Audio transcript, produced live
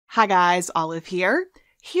Hi guys, Olive here.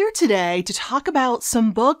 Here today to talk about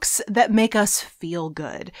some books that make us feel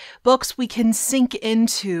good. Books we can sink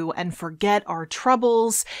into and forget our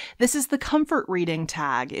troubles. This is the comfort reading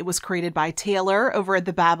tag. It was created by Taylor over at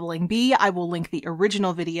The Babbling Bee. I will link the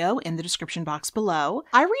original video in the description box below.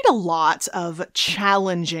 I read a lot of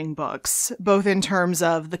challenging books, both in terms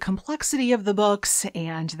of the complexity of the books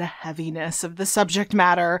and the heaviness of the subject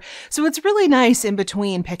matter. So it's really nice in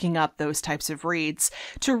between picking up those types of reads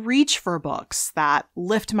to reach for books that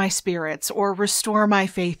lift my spirits or restore my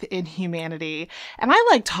faith in humanity. And I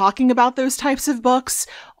like talking about those types of books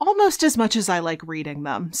almost as much as I like reading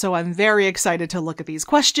them. So I'm very excited to look at these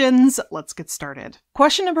questions. Let's get started.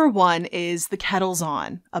 Question number 1 is The Kettle's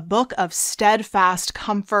On, a book of steadfast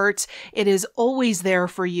comfort. It is always there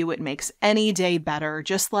for you. It makes any day better,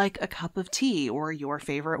 just like a cup of tea or your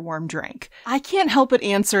favorite warm drink. I can't help but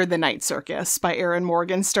answer The Night Circus by Erin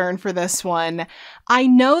Morgenstern for this one. I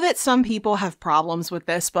know that some people have problems with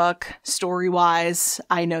this book, story-wise.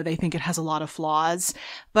 I know they think it has a lot of flaws,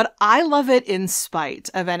 but I love it in spite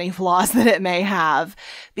of any flaws that it may have,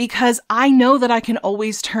 because I know that I can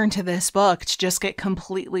always turn to this book to just get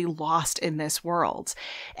completely lost in this world.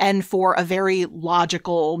 And for a very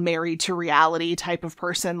logical, married to reality type of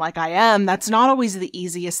person like I am, that's not always the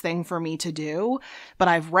easiest thing for me to do. But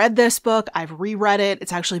I've read this book, I've reread it.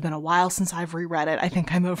 It's actually been a while since I've reread it. I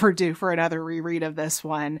think I'm overdue for another reread of this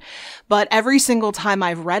one. But every single time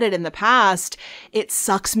I've read it in the past, it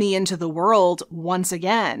sucks me into the world once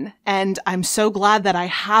again. And I'm so glad that I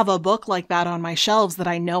have a book like that on my shelves that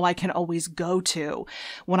I know I can always go to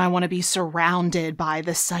when I want to be surrounded by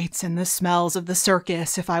the sights and the smells of the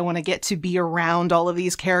circus, if I want to get to be around all of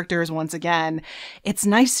these characters once again. It's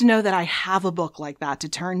nice to know that I have a book like that to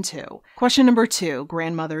turn to. Question number 2,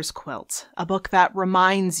 Grandmother's Quilt, a book that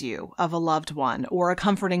reminds you of a loved one, or a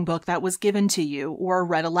comforting book that was given to you or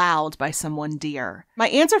read aloud by someone dear. My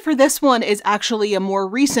answer for this one is actually a more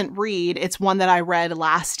recent read. It's one that I read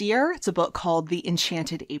last year. It's a book called The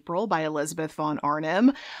Enchanted April by Elizabeth von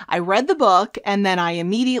Arnim. I read the book and then I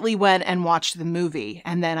immediately went and watched the movie.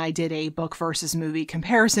 And then I did a book versus movie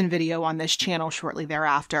comparison video on this channel shortly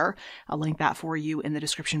thereafter. I'll link that for you in the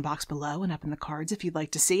description box below and up in the cards if you'd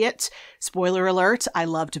like to see it. Spoiler alert, I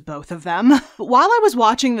loved both of them. But while I was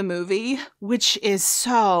watching the movie, which is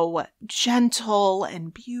so gentle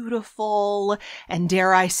and beautiful and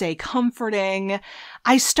dare I say comforting,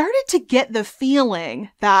 I started to get the feeling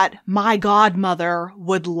that my godmother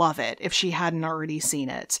would love it if she hadn't already seen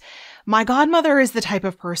it. My godmother is the type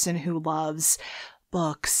of person who loves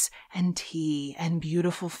books and tea and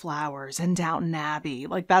beautiful flowers and Downton Abbey.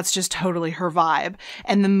 Like, that's just totally her vibe.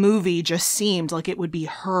 And the movie just seemed like it would be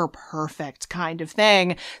her perfect kind of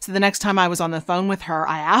thing. So the next time I was on the phone with her,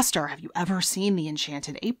 I asked her, have you ever seen The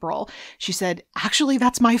Enchanted April? She said, actually,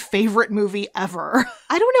 that's my favorite movie ever.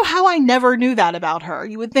 I don't know how I never knew that about her.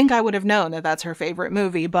 You would think I would have known that that's her favorite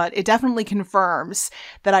movie, but it definitely confirms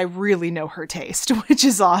that I really know her taste, which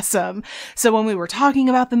is awesome. So when we were talking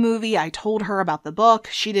about the movie, I told her about the book.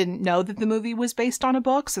 She didn't know that the movie was based on a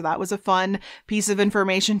book, so that was a fun piece of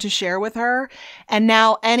information to share with her. And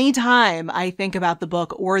now anytime I think about the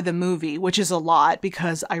book or the movie, which is a lot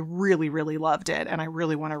because I really, really loved it and I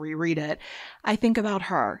really want to reread it, I think about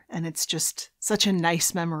her, and it's just such a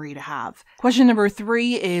nice memory to have. Question number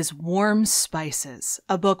 3 is Warm Spices,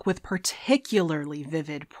 a book with particularly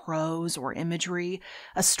vivid prose or imagery,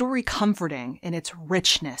 a story comforting in its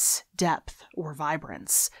richness, depth, or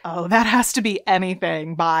vibrance. Oh, that has to be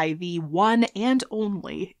anything by the one and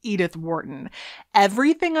only Edith Wharton.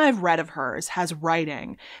 Everything I've read of hers has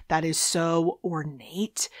writing that is so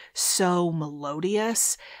ornate, so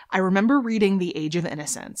melodious. I remember reading The Age of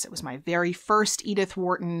Innocence. It was my very first Edith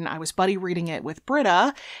Wharton. I was buddy reading it with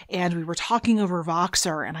Britta, and we were talking over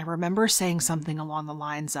Voxer, and I remember saying something along the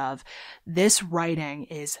lines of, this writing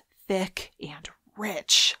is thick and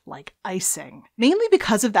rich, like icing. Mainly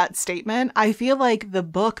because of that statement, I feel like the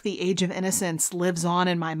book The Age of Innocence lives on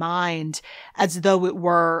in my mind as though it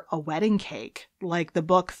were a wedding cake. Like, the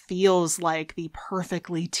book feels like the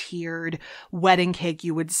perfectly tiered wedding cake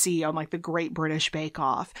you would see on like the Great British Bake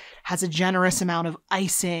Off. Has a generous amount of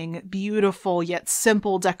icing, beautiful yet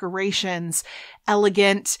simple decorations,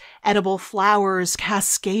 elegant edible flowers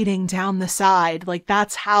cascading down the side. Like,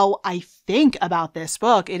 that's how I think about this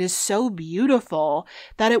book. It is so beautiful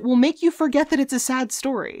that it will make you forget that it's a sad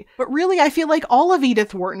story. But really, I feel like all of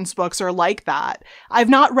Edith Wharton's books are like that. I've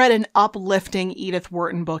not read an uplifting Edith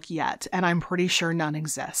Wharton book yet, and I'm pretty sure none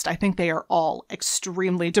exist. I think they are all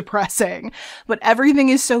extremely depressing, but everything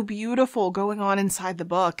is so beautiful going on inside the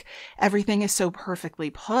book. Everything is so perfectly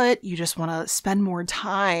put. You just want to spend more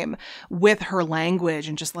time with her language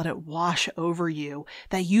and just let it wash over you,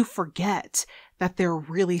 that you forget that they're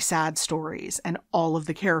really sad stories and all of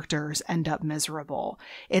the characters end up miserable.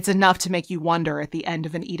 It's enough to make you wonder at the end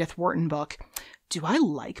of an Edith Wharton book, do I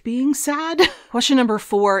like being sad? Question number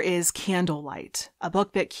 4 is Candlelight, a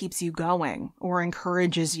book that keeps you going or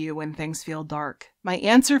encourages you when things feel dark. My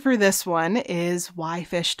answer for this one is Why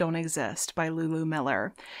Fish Don't Exist by Lulu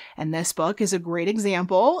Miller. And this book is a great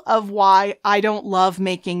example of why I don't love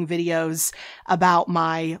making videos about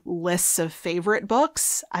my lists of favorite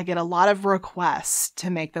books. I get a lot of requests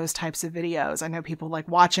to make those types of videos. I know people like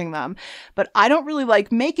watching them, but I don't really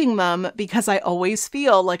like making them because I always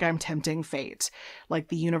feel like I'm tempting fate. Like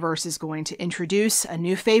the universe is going to introduce a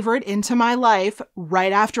new favorite into my life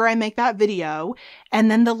right after I make that video,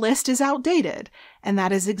 and then the list is outdated. And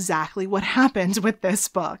that is exactly what happened with this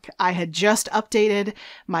book. I had just updated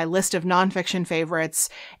my list of nonfiction favorites,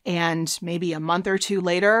 and maybe a month or two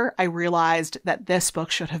later, I realized that this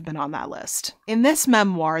book should have been on that list. In this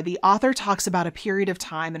memoir, the author talks about a period of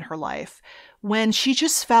time in her life when she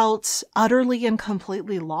just felt utterly and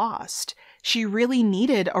completely lost. She really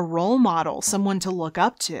needed a role model, someone to look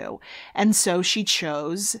up to. And so she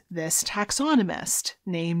chose this taxonomist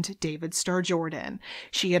named David Starr Jordan.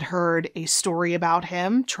 She had heard a story about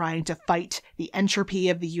him trying to fight the entropy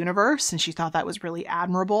of the universe, and she thought that was really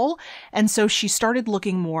admirable. And so she started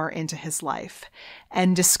looking more into his life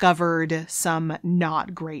and discovered some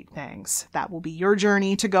not great things. That will be your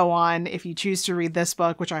journey to go on if you choose to read this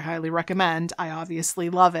book, which I highly recommend. I obviously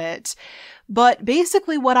love it. But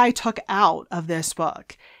basically what I took out of this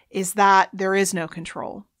book is that there is no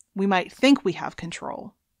control. We might think we have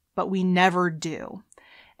control, but we never do.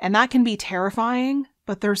 And that can be terrifying,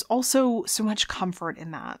 but there's also so much comfort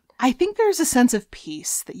in that. I think there's a sense of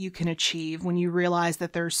peace that you can achieve when you realize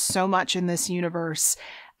that there's so much in this universe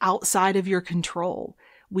outside of your control.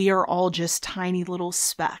 We are all just tiny little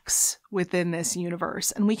specks within this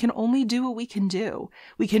universe, and we can only do what we can do.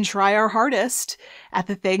 We can try our hardest at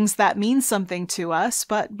the things that mean something to us,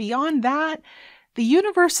 but beyond that, the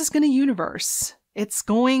universe is going to universe. It's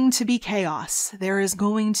going to be chaos. There is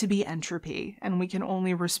going to be entropy, and we can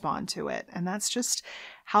only respond to it. And that's just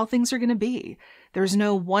how things are going to be. There's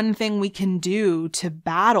no one thing we can do to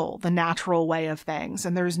battle the natural way of things.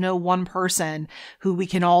 And there's no one person who we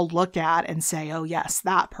can all look at and say, oh yes,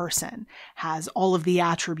 that person has all of the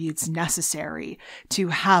attributes necessary to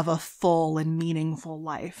have a full and meaningful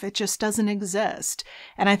life. It just doesn't exist.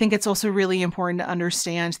 And I think it's also really important to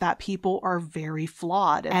understand that people are very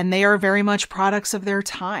flawed and they are very much products of their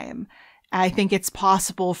time. I think it's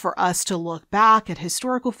possible for us to look back at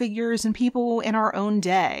historical figures and people in our own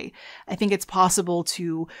day. I think it's possible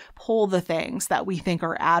to pull the things that we think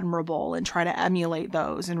are admirable and try to emulate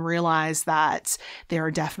those and realize that they are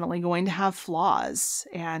definitely going to have flaws,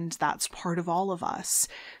 and that's part of all of us.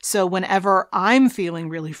 So whenever I'm feeling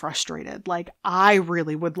really frustrated, like I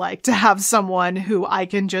really would like to have someone who I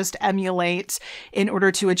can just emulate in order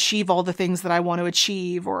to achieve all the things that I want to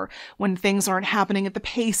achieve, or when things aren't happening at the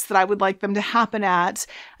pace that I would like them to happen at,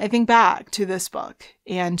 I think back to this book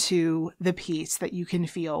and to the peace that you can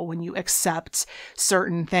feel when you accept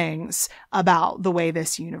certain things about the way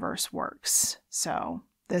this universe works. So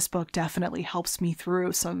this book definitely helps me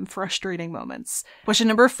through some frustrating moments. Question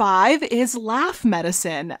number 5 is Laugh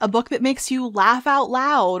Medicine, a book that makes you laugh out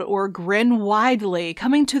loud or grin widely,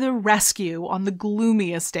 coming to the rescue on the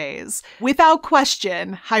gloomiest days. Without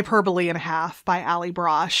question, Hyperbole and a Half by Ali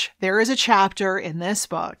Brosh. There is a chapter in this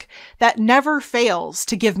book that never fails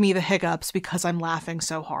to give me the hiccups because I'm laughing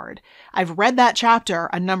so hard. I've read that chapter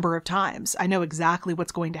a number of times. I know exactly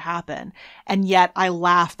what's going to happen, and yet I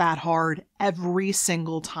laugh that hard every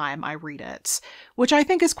single time I read it, which I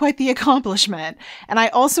think is quite the accomplishment. And I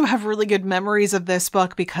also have really good memories of this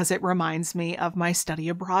book because it reminds me of my study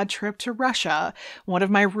abroad trip to Russia. One of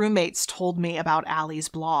my roommates told me about Ali's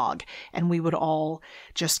blog, and we would all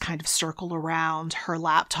just kind of circle around her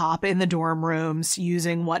laptop in the dorm rooms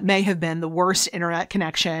using what may have been the worst internet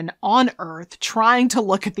connection on earth, trying to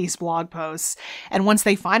look at these blog posts. And once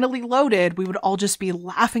they finally loaded, we would all just be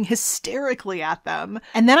laughing hysterically at them.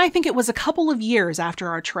 And then I think it was a couple of years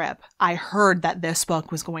after our trip, I heard that this this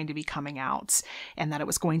book was going to be coming out and that it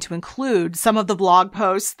was going to include some of the blog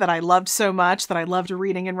posts that I loved so much, that I loved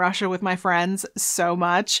reading in Russia with my friends so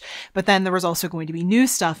much. But then there was also going to be new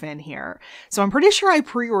stuff in here. So I'm pretty sure I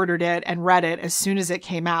pre-ordered it and read it as soon as it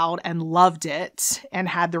came out and loved it and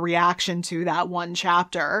had the reaction to that one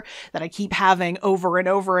chapter that I keep having over and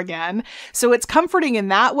over again. So it's comforting in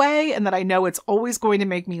that way, and that I know it's always going to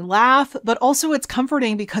make me laugh, but also it's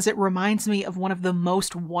comforting because it reminds me of one of the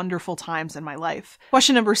most wonderful times in my life.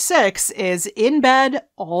 Question number 6 is in bed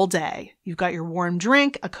all day. You've got your warm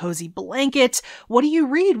drink, a cozy blanket. What do you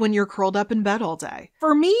read when you're curled up in bed all day?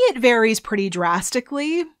 For me, it varies pretty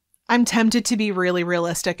drastically. I'm tempted to be really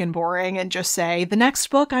realistic and boring and just say the next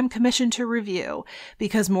book I'm commissioned to review,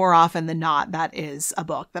 because more often than not, that is a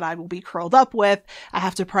book that I will be curled up with. I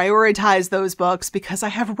have to prioritize those books because I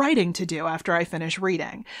have writing to do after I finish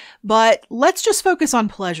reading. But let's just focus on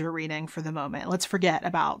pleasure reading for the moment. Let's forget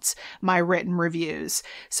about my written reviews.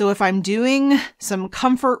 So if I'm doing some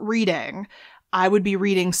comfort reading, I would be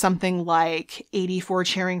reading something like 84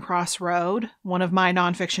 Charing Cross Road, one of my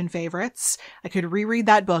nonfiction favorites. I could reread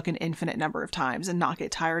that book an infinite number of times and not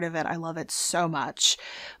get tired of it. I love it so much.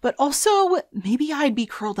 But also, maybe I'd be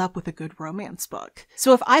curled up with a good romance book.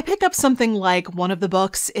 So if I pick up something like one of the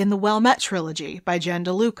books in the Well Met trilogy by Jen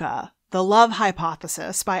DeLuca, The Love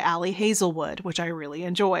Hypothesis by Ali Hazelwood, which I really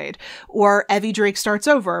enjoyed, or Evie Drake Starts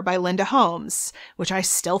Over by Linda Holmes, which I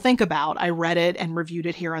still think about. I read it and reviewed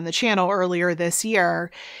it here on the channel earlier this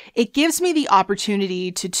year. It gives me the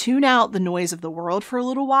opportunity to tune out the noise of the world for a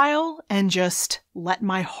little while and just let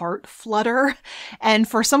my heart flutter. And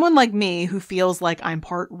for someone like me who feels like I'm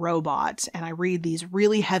part robot and I read these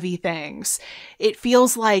really heavy things, it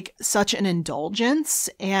feels like such an indulgence,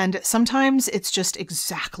 and sometimes it's just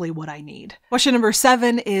exactly what I need. Question number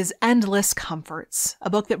 7 is Endless Comforts, a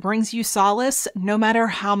book that brings you solace no matter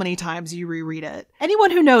how many times you reread it.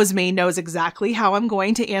 Anyone who knows me knows exactly how I'm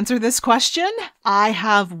going to answer this question. I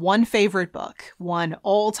have one favorite book, one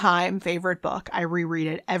all-time favorite book. I reread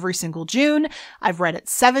it every single June. I've read it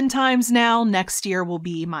 7 times now. Next year will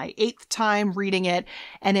be my 8th time reading it,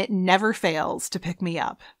 and it never fails to pick me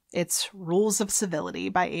up. It's Rules of Civility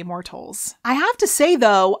by Amor Towles. I have to say,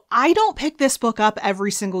 though, I don't pick this book up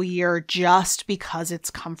every single year just because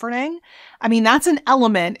it's comforting. I mean, that's an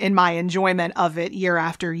element in my enjoyment of it year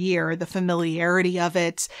after year. The familiarity of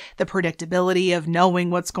it, the predictability of knowing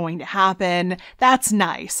what's going to happen. That's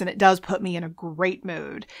nice, and it does put me in a great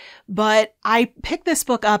mood. But I pick this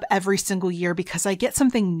book up every single year because I get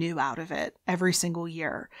something new out of it every single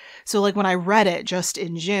year. So like when I read it just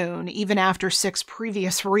in June, even after 6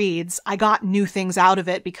 previous reads, I got new things out of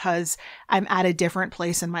it because I'm at a different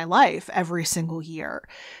place in my life every single year.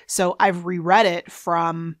 So I've reread it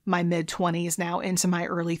from my mid-20s now into my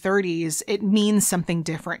early 30s. It means something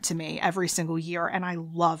different to me every single year, and I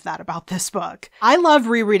love that about this book. I love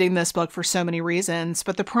rereading this book for so many reasons,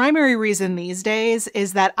 but the primary reason these days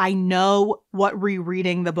is that I know what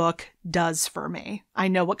rereading the book does for me. I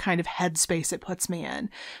know what kind of headspace it puts me in.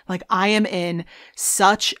 Like, I am in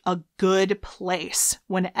such a good place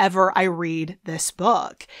whenever I read this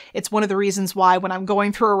book. It's one of the reasons why when I'm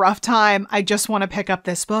going through a rough time, I just want to pick up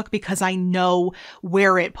this book because I know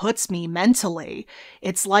where it puts me mentally.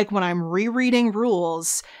 It's like when I'm rereading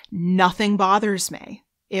Rules, nothing bothers me.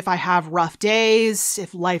 If I have rough days,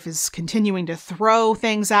 if life is continuing to throw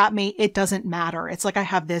things at me, it doesn't matter. It's like I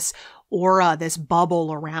have this aura, this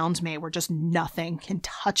bubble around me where just nothing can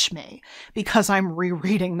touch me because I'm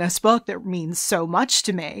rereading this book that means so much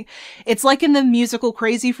to me. It's like in the musical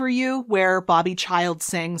Crazy for You where Bobby Child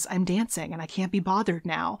sings, "I'm dancing and I can't be bothered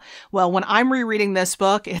now." Well, when I'm rereading this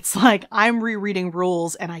book, it's like I'm rereading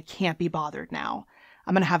Rules and I can't be bothered now.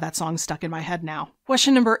 I'm going to have that song stuck in my head now.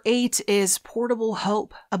 Question number 8 is Portable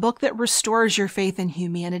Hope, a book that restores your faith in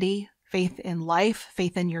humanity, faith in life,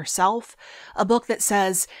 faith in yourself. A book that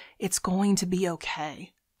says it's going to be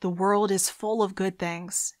okay. The world is full of good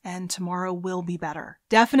things, and tomorrow will be better.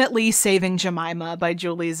 Definitely Saving Jemima by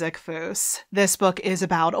Julie Zickfuss. This book is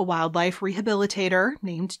about a wildlife rehabilitator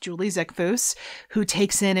named Julie Zickfuss who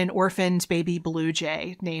takes in an orphaned baby blue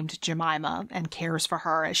jay named Jemima and cares for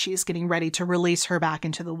her as she's getting ready to release her back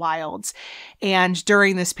into the wilds. And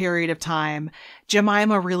during this period of time,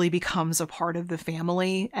 Jemima really becomes a part of the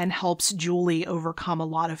family and helps Julie overcome a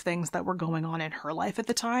lot of things that were going on in her life at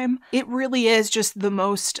the time. It really is just the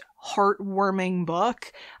most heartwarming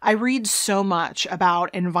book. I read so much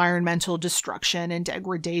about environmental destruction and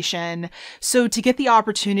degradation. So to get the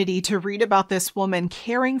opportunity to read about this woman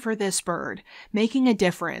caring for this bird, making a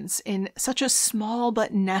difference in such a small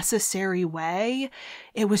but necessary way,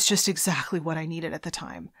 it was just exactly what I needed at the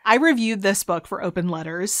time. I reviewed this book for Open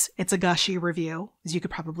Letters. It's a gushy review, as you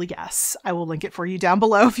could probably guess. I will link it for you down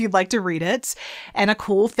below if you'd like to read it. And a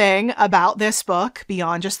cool thing about this book,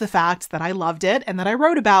 beyond just the fact that I loved it and that I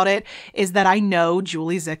wrote about it, is that I know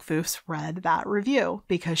Julie Zickfoos read that review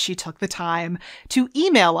because she took the time to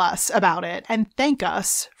email us about it and thank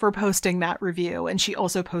us for posting that review. And she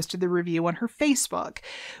also posted the review on her Facebook,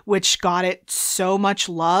 which got it so much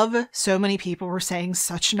love. So many people were saying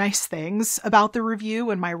such nice things about the review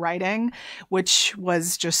and my writing, which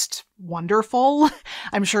was just wonderful.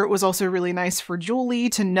 I'm sure it was also really nice for Julie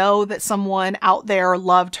to know that someone out there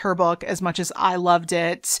loved her book as much as I loved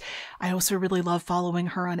it. I also really love following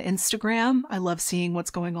her on Instagram. I love seeing what's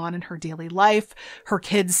going on in her daily life. Her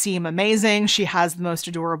kids seem amazing. She has the most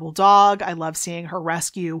adorable dog. I love seeing her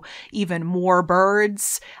rescue even more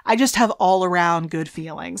birds. I just have all around good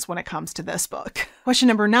feelings when it comes to this book. Question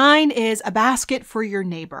number 9 is a basket for your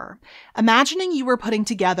neighbor. Imagining you were putting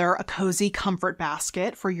together a cozy comfort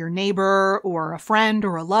basket for your neighbor or a friend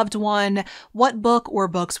or a loved one, what book or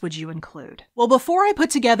books would you include? Well, before I put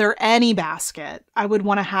together any basket, I would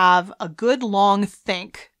want to have a good long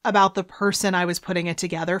think about the person I was putting it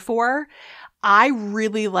together for. I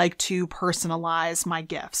really like to personalize my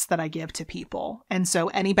gifts that I give to people. And so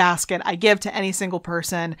any basket I give to any single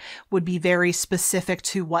person would be very specific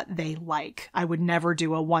to what they like. I would never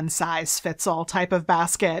do a one-size-fits-all type of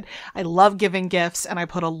basket. I love giving gifts and I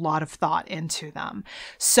put a lot of thought into them.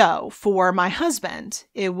 So for my husband,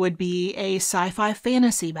 it would be a sci-fi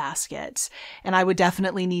fantasy basket. And I would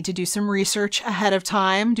definitely need to do some research ahead of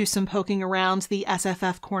time, do some poking around the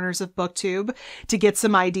SFF corners of BookTube to get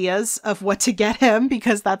some ideas of what to get him,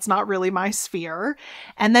 because that's not really my sphere.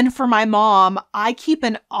 And then for my mom, I keep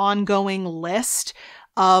an ongoing list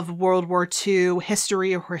of World War II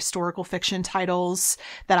history or historical fiction titles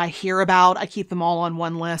that I hear about. I keep them all on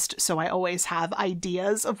one list, so I always have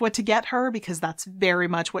ideas of what to get her because that's very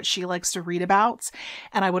much what she likes to read about.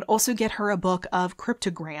 And I would also get her a book of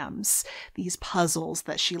cryptograms, these puzzles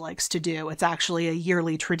that she likes to do. It's actually a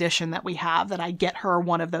yearly tradition that we have that I get her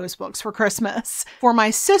one of those books for Christmas. For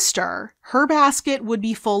my sister, her basket would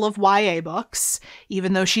be full of YA books.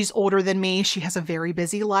 Even though she's older than me, she has a very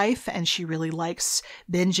busy life and she really likes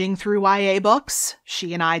binging through YA books.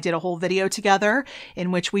 She and I did a whole video together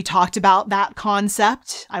in which we talked about that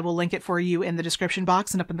concept. I will link it for you in the description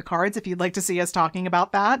box and up in the cards if you'd like to see us talking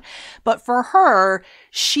about that. But for her,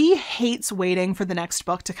 she hates waiting for the next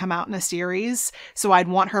book to come out in a series. So I'd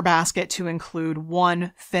want her basket to include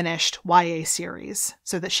one finished YA series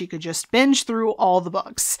so that she could just binge through all the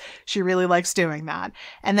books. She really likes doing that.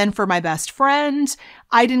 And then for my best friend,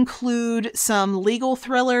 I'd include some legal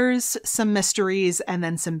thrillers, some mysteries, and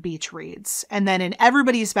then some beach reads. And then in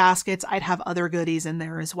everybody's baskets, I'd have other goodies in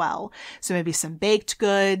there as well. So maybe some baked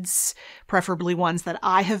goods, preferably ones that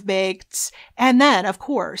I have baked. And then, of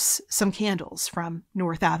course, some candles from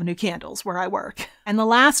North Avenue Candles, where I work. And the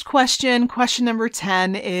last question, question number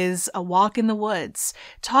 10, is a walk in the woods.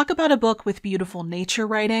 Talk about a book with beautiful nature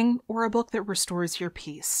writing or a book that restores your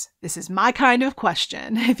peace. This is my kind of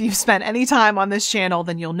question. If you've spent any time on this channel,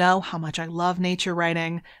 then you'll know how much I love nature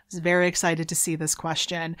writing. I was very excited to see this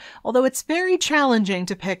question, although it's very challenging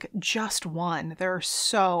to pick just one. There are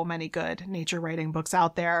so many good nature writing books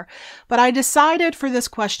out there, but I decided for this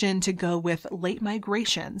question to go with Late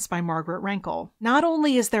Migrations by Margaret Renkl. Not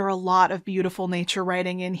only is there a lot of beautiful nature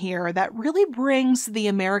writing in here that really brings the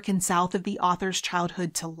American South of the author's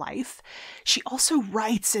childhood to life, she also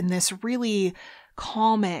writes in this really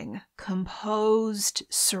calming, composed,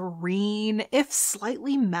 serene, if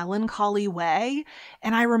slightly melancholy way.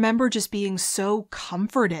 And I remember just being so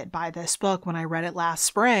comforted by this book when I read it last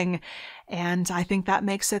spring. And I think that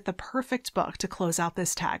makes it the perfect book to close out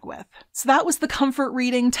this tag with. So that was the comfort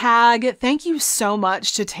reading tag. Thank you so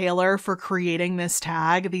much to Taylor for creating this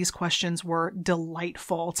tag. These questions were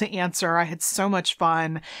delightful to answer. I had so much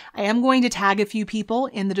fun. I am going to tag a few people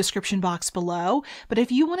in the description box below, but if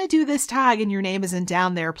you want to do this tag and your name isn't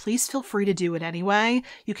down there, please feel free to do it anyway.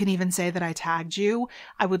 You can even say that I tagged you.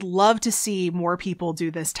 I would love to see more people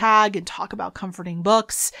do this tag and talk about comforting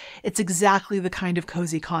books. It's exactly the kind of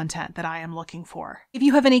cozy content that I am looking for. If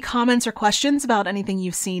you have any comments or questions about anything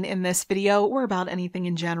you've seen in this video or about anything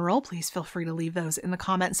in general, please feel free to leave those in the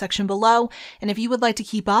comment section below. And if you would like to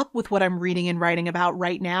keep up with what I'm reading and writing about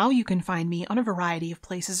right now, you can find me on a variety of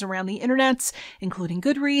places around the internet, including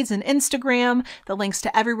Goodreads and Instagram. The links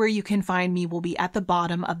to everywhere you can find me will be at the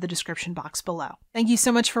bottom of the description box below. Thank you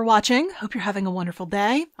so much for watching. Hope you're having a wonderful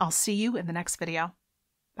day. I'll see you in the next video.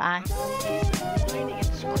 Bye.